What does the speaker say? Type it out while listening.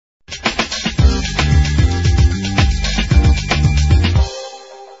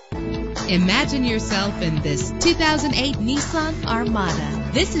Imagine yourself in this 2008 Nissan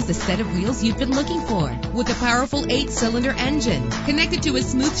Armada. This is the set of wheels you've been looking for, with a powerful 8-cylinder engine connected to a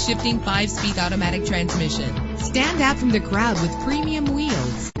smooth shifting 5-speed automatic transmission. Stand out from the crowd with premium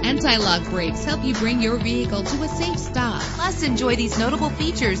wheels. Anti-lock brakes help you bring your vehicle to a safe stop. Plus, enjoy these notable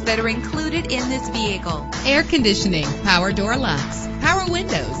features that are included in this vehicle: air conditioning, power door locks, power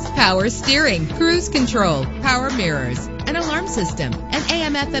windows, power steering, cruise control, power mirrors, an alarm system, an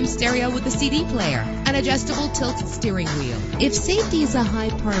AM/FM stereo with a CD player, an adjustable tilt steering wheel. If safety is a high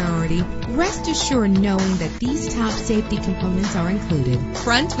priority, rest assured knowing that these top safety components are included: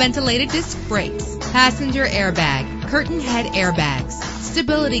 front ventilated disc brakes, passenger airbag, curtain head airbags,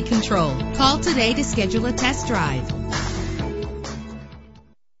 stability control. Call today to schedule a test drive.